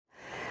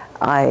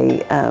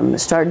I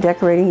start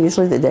decorating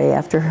usually the day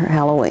after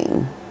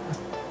Halloween.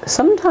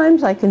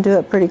 Sometimes I can do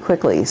it pretty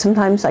quickly.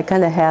 Sometimes I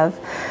kind of have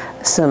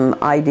some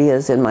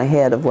ideas in my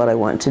head of what I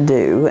want to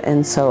do,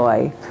 and so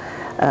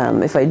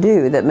if I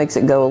do, that makes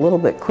it go a little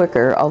bit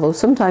quicker, although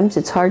sometimes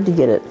it's hard to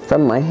get it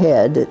from my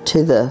head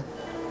to the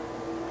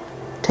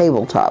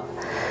tabletop.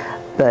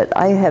 But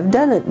I have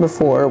done it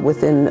before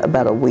within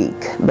about a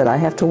week, but I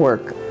have to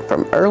work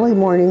from early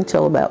morning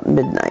till about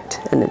midnight,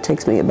 and it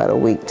takes me about a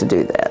week to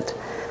do that.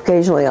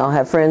 Occasionally I'll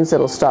have friends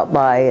that'll stop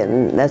by,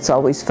 and that's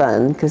always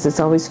fun, because it's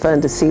always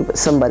fun to see what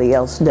somebody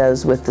else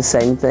does with the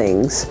same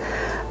things.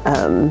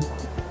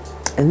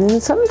 And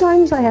then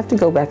sometimes I have to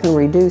go back and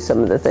redo some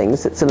of the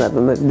things that some of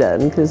them have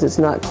done, because it's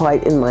not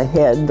quite in my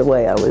head the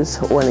way I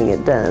was wanting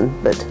it done.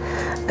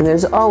 And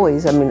there's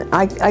always, I mean,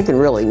 I can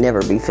really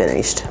never be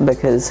finished,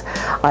 because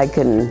I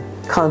can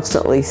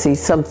constantly see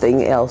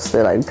something else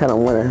that I kind of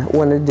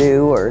want to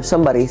do, or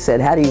somebody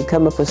said, how do you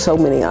come up with so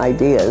many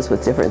ideas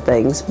with different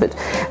things?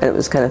 And it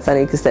was kind of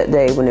funny, because that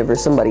day whenever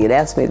somebody had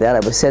asked me that, I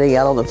was sitting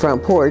out on the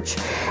front porch,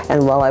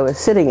 and while I was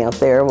sitting out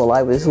there,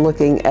 I was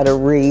looking at a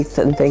wreath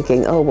and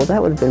thinking, oh, well,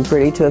 that would have been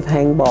pretty to have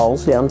hang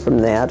balls down from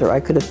that, or I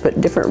could have put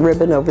different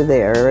ribbon over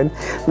there, and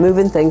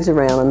moving things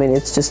around. I mean,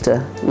 it's just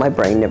my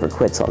brain never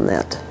quits on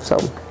that. So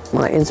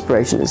my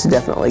inspiration is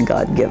definitely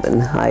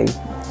God-given. I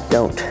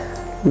don't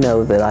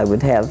know that I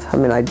would have, I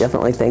mean, I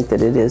definitely think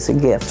that it is a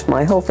gift.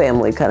 My whole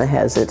family kind of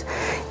has it.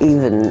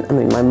 Even, I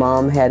mean, my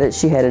mom had it.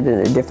 She had it in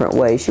a different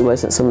way. She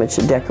wasn't so much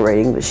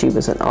decorating, but she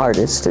was an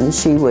artist, and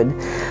she would,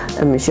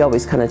 I mean, she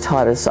always kind of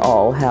taught us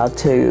all how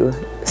to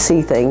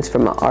see things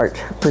from an art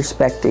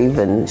perspective,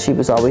 and she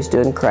was always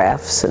doing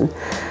crafts,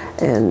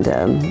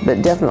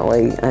 but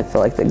definitely I feel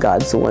like that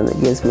God's the one that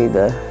gives me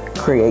the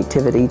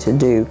creativity to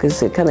do,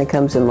 because it kind of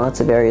comes in lots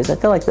of areas. I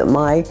feel like that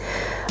my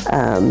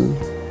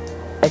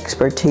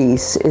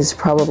expertise is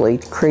probably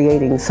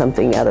creating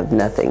something out of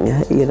nothing.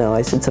 You know,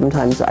 I said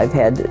sometimes I've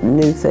had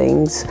new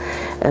things,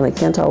 and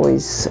I'm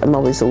always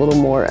a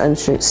little more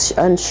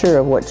unsure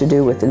of what to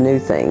do with the new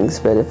things,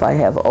 but if I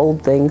have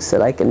old things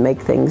that I can make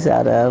things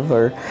out of,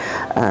 or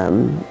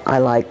I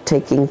like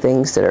taking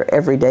things that are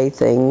everyday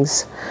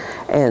things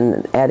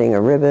and adding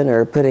a ribbon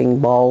or putting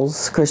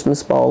balls,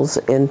 Christmas balls,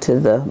 into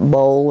the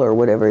bowl or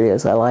whatever it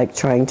is. I like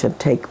trying to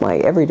take my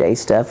everyday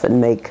stuff and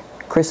make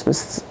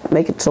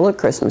it to look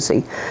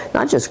Christmassy.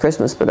 Not just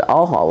Christmas, but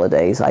all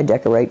holidays. I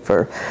decorate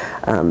for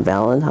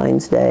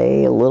Valentine's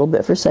Day, a little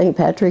bit for St.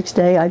 Patrick's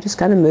Day. I just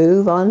kind of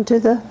move on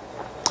to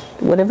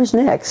whatever's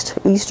next.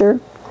 Easter,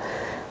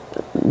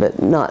 but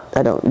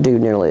I don't do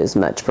nearly as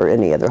much for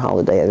any other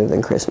holiday other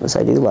than Christmas.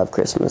 I do love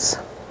Christmas.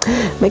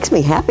 Makes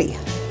me happy.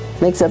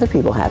 Makes other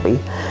people happy.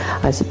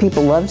 I said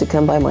people love to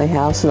come by my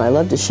house, and I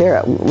love to share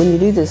it. When you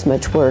do this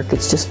much work,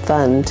 it's just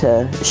fun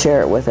to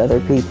share it with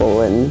other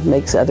people, and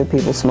makes other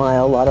people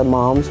smile. A lot of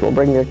moms will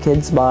bring their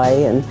kids by,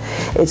 and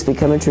it's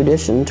become a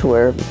tradition to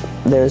where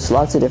there's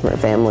lots of different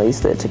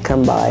families that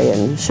come by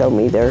and show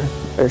me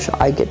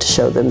I get to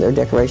show them their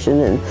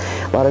decoration. And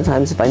a lot of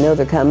times if I know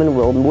they're coming,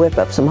 we'll whip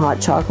up some hot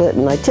chocolate,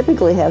 and I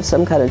typically have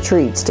some kind of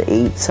treats to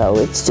eat. So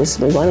it's just,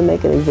 we want to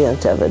make an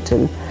event of it,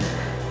 and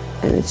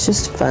it's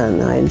just fun.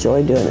 I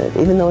enjoy doing it,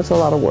 even though it's a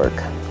lot of work.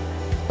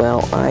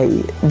 Well,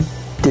 I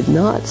did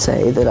not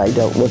say that I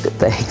don't look at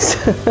things.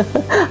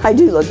 I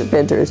do look at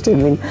Pinterest, I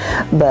mean,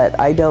 but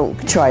I don't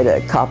try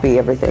to copy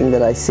everything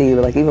that I see.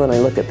 Like, even when I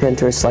look at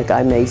Pinterest, like,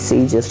 I may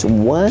see just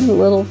one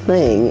little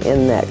thing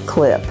in that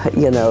clip,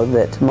 you know,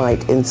 that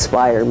might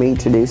inspire me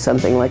to do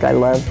something. Like, I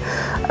love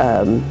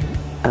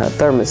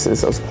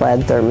thermoses, those plaid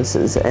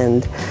thermoses,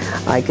 and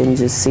I can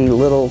just see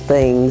little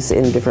things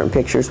in different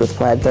pictures with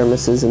plaid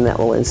thermoses, and that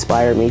will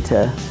inspire me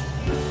to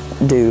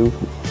do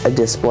a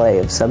display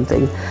of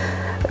something,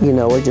 you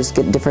know, or just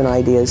get different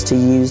ideas to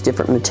use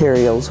different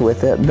materials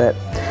with it. But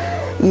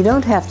you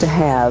don't have to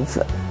have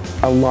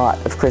a lot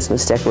of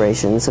Christmas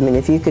decorations. I mean,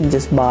 if you could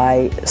just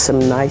buy some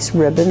nice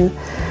ribbon,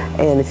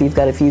 and if you've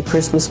got a few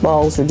Christmas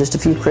balls or just a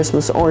few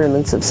Christmas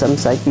ornaments of some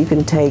sort, you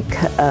can take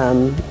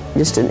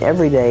just an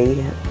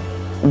everyday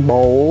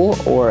bowl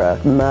or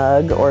a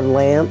mug or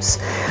lamps.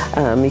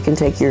 You can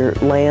take your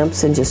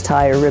lamps and just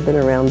tie a ribbon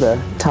around the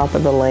top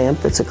of the lamp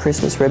that's a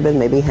Christmas ribbon,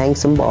 maybe hang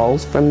some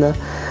balls from the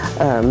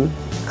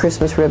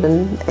Christmas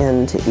ribbon.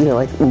 And, you know,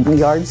 like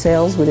yard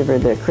sales, whenever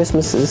the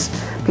Christmases,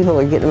 people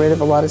are getting rid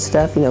of a lot of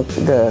stuff, you know,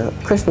 the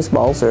Christmas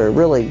balls are a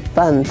really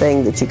fun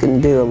thing that you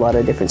can do a lot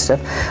of different stuff.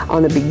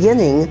 On the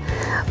beginning,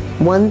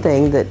 one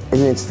thing that,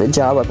 and it's the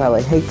job I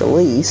probably hate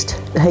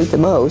the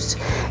most,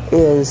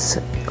 is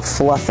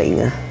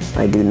fluffing.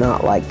 I do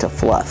not like to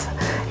fluff.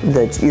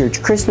 Your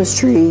Christmas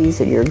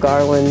trees and your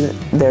garland,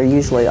 they're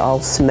usually all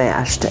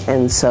smashed,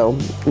 and so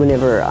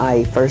whenever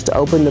I first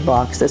open the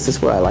box, this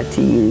is where I like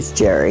to use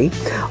Jerry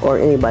or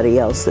anybody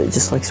else that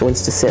just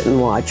wants to sit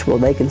and watch. Well,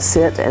 they can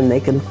sit and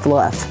they can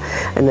fluff,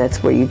 and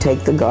that's where you take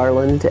the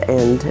garland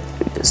and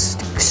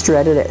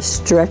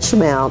stretch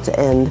them out,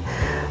 and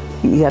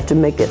you have to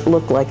make it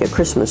look like a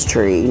Christmas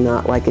tree,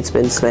 not like it's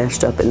been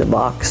smashed up in the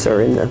box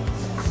or in the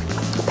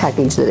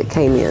package that it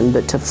came in,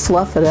 but to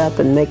fluff it up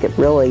and make it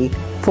really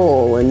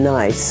full and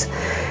nice.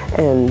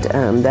 And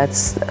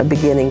that's a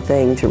beginning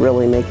thing to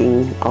really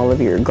making all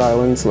of your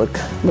garlands look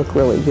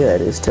really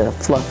good, is to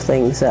fluff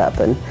things up,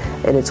 and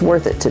it's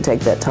worth it to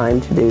take that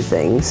time to do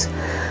things.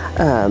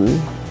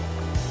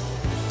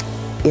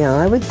 Yeah,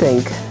 I would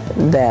think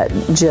that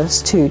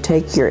just to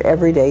take your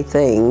everyday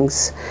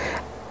things,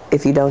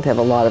 if you don't have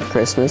a lot of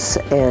Christmas,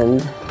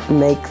 and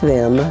make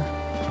them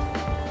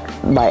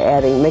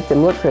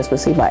look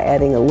Christmassy by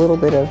adding a little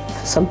bit of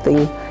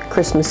something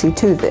Christmassy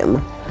to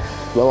them.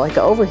 Well, like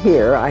over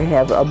here, I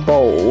have a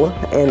bowl,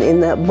 and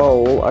in that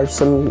bowl are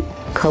some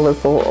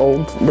colorful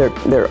old,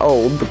 they're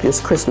old, but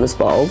just Christmas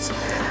balls.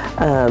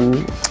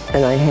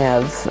 And I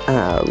have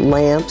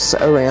lamps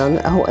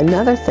around. Oh,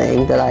 another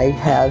thing that I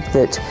have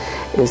that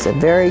is a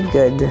very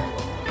good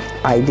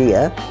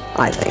idea,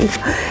 I think,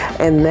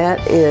 and that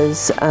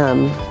is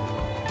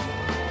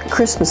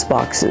Christmas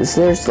boxes.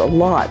 There's a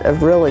lot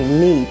of really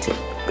neat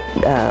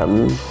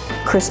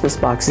Christmas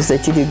boxes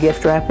that you do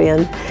gift wrap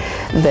in,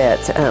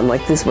 that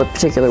like this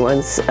particular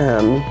one's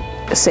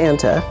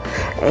Santa,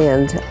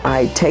 and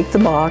I take the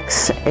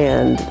box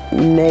and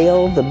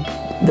nail the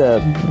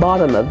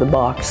bottom of the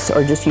box,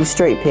 or just use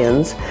straight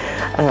pins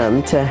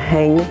to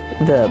hang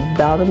the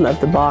bottom of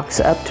the box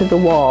up to the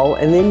wall,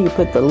 and then you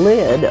put the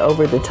lid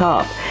over the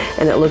top,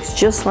 and it looks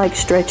just like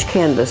stretch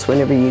canvas.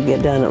 Whenever you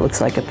get done, it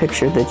looks like a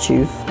picture that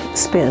you've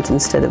spent,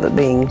 instead of it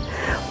being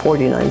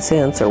 49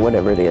 cents or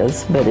whatever it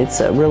is. But it's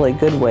a really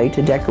good way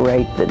to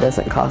decorate that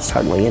doesn't cost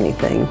hardly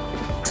anything.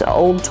 So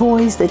old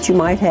toys that you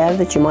might have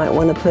that you might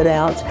want to put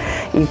out,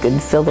 you could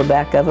fill the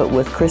back of it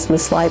with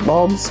Christmas light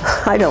bulbs.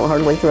 I don't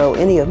hardly throw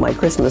any of my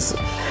Christmas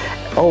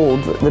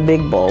the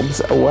big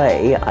bulbs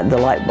away, the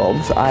light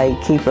bulbs. I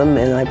keep them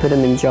and I put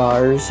them in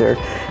jars, or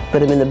put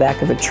them in the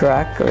back of a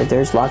truck, or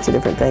there's lots of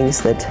different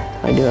things that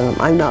I do.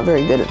 I'm not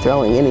very good at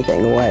throwing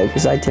anything away,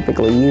 because I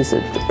typically use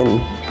it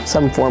in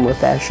some form or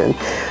fashion.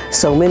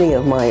 So many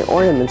of my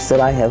ornaments that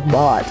I have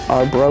bought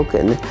are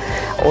broken,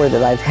 or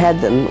that I've had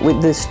them.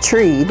 With this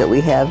tree that we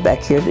have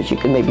back here that you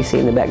can maybe see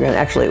in the background,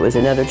 actually it was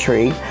another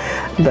tree,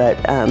 but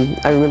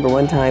I remember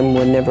one time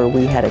whenever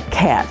we had a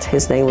cat,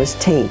 his name was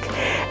Tink,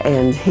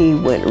 and he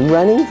went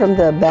running from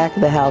the back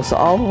of the house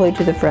all the way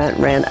to the front,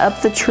 ran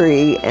up the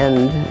tree,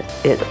 and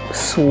it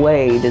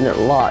swayed, and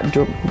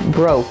it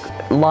broke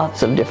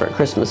lots of different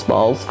Christmas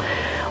balls.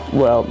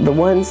 Well, the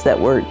ones that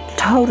were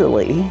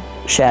totally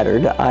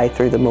shattered, I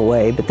threw them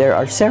away, but there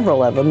are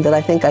several of them that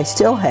I think I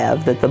still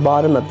have, that the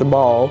bottom of the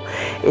ball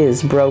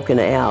is broken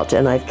out,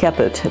 and I've kept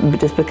it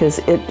just because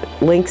it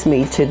links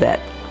me to that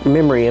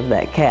memory of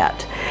that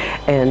cat.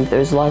 And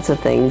there's lots of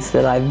things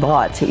that I've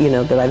bought,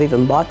 that I've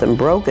even bought them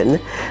broken,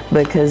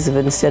 because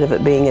instead of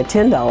it being a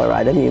 $10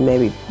 item, you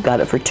maybe got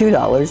it for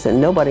 $2, and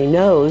nobody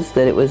knows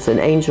that it was an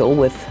angel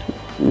with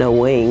no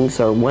wings,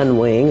 or one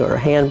wing, or a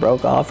hand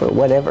broke off, or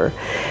whatever.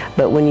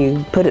 But when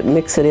you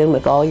mix it in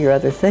with all your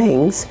other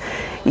things,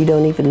 you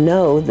don't even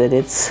know that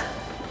it's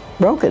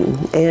broken,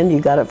 and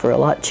you got it for a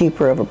lot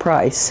cheaper of a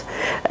price.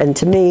 And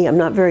to me, I'm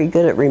not very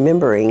good at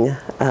remembering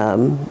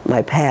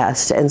my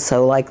past, and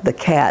so like the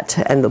cat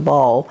and the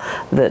balls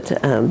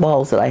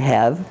that I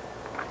have,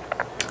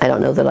 I don't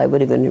know that I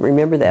would even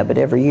remember that, but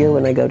every year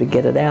when I go to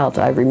get it out,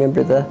 I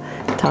remember the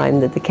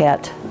time that the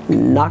cat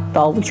knocked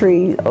all the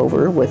tree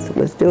over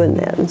with doing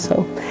that, and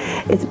so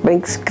it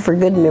makes for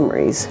good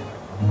memories.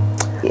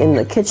 In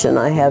the kitchen,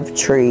 I have a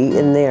tree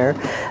in there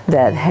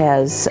that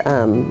has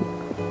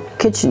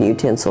kitchen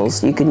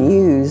utensils. You can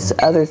use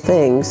other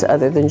things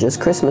other than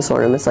just Christmas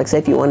ornaments. Like say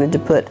if you wanted to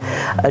put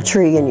a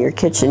tree in your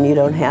kitchen, you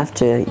don't have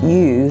to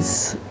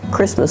use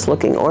Christmas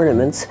looking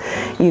ornaments.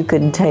 You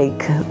could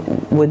take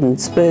wooden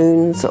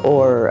spoons,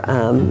 or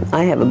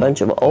I have a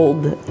bunch of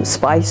old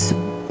spice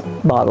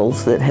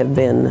bottles that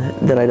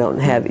I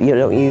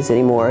don't use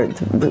anymore.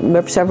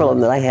 Several of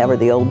them that I have are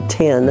the old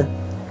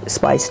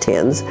spice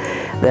tins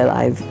that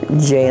I've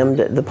jammed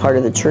the part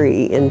of the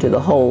tree into the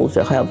hole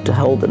to help to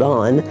hold it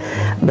on.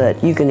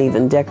 But you can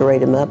even decorate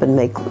them up and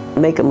make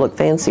them look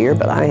fancier,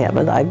 but I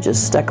haven't. I've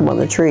just stuck them on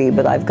the tree,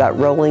 but I've got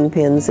rolling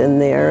pins in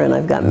there, and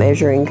I've got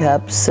measuring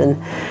cups,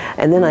 and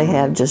then I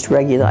have just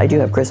regular, I do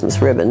have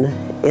Christmas ribbon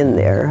in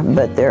there,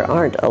 but there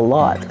aren't a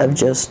lot of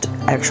just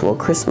actual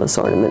Christmas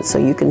ornaments. So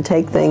you can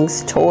take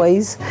things,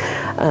 toys,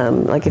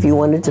 like if you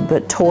wanted to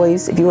put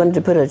toys, if you wanted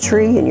to put a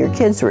tree in your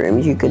kids' room,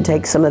 you could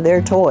take some of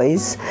their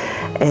toys,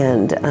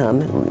 and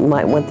you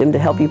might want them to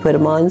help you put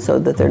them on so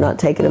that they're not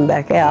taking them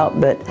back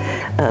out, but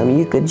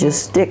you could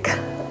just stick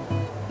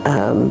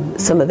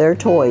some of their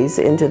toys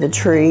into the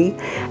tree,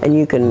 and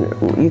you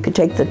could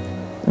take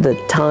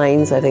the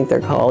tines, I think they're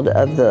called,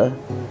 of the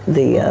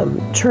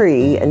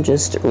tree, and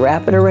just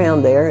wrap it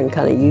around there and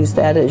kind of use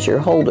that as your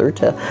holder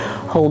to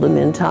hold them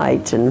in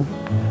tight. And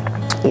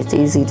it's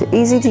easy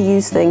to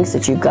use things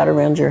that you've got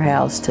around your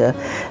house to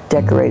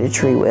decorate a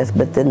tree with.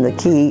 But then the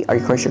key are,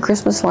 of course, your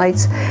Christmas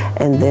lights,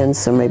 and then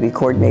some maybe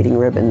coordinating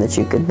ribbon that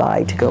you could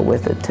buy to go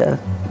with it to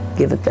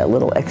give it that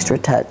little extra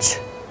touch.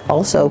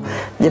 also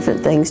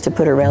different things to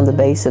put around the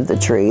base of the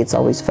tree. It's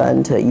always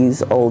fun to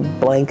use old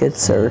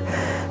blankets or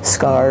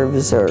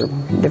scarves or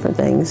different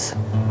things.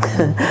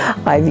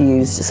 I've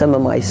used some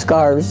of my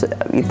scarves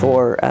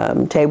for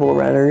table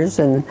runners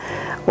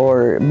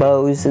or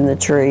bows in the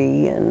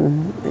tree,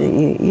 and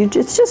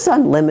it's just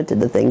unlimited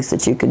the things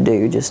that you could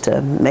do just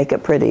to make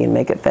it pretty and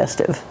make it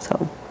festive.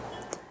 So.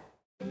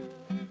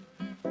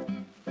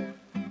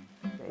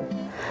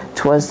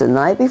 'Twas the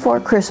night before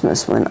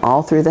Christmas when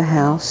all through the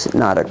house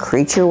not a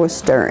creature was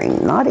stirring,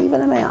 not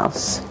even a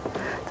mouse.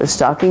 The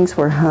stockings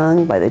were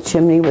hung by the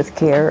chimney with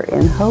care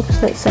in hopes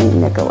that St.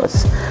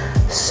 Nicholas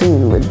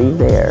soon would be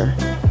there.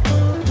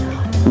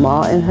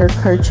 Ma in her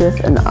kerchief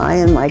and I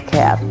in my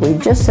cap, we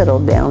just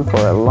settled down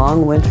for a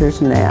long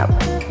winter's nap.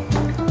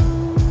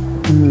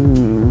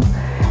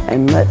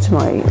 And much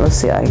let's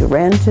see, I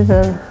ran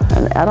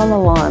and out on the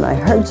lawn, I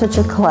heard such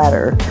a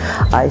clatter.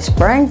 I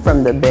sprang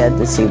from the bed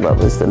to see what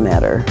was the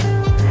matter.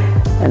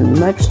 And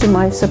much to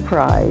my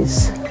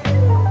surprise,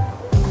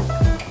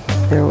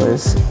 there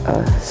was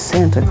a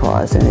Santa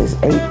Claus and his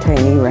 8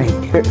 tiny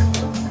reindeer.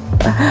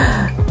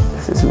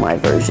 This is my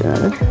version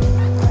of it.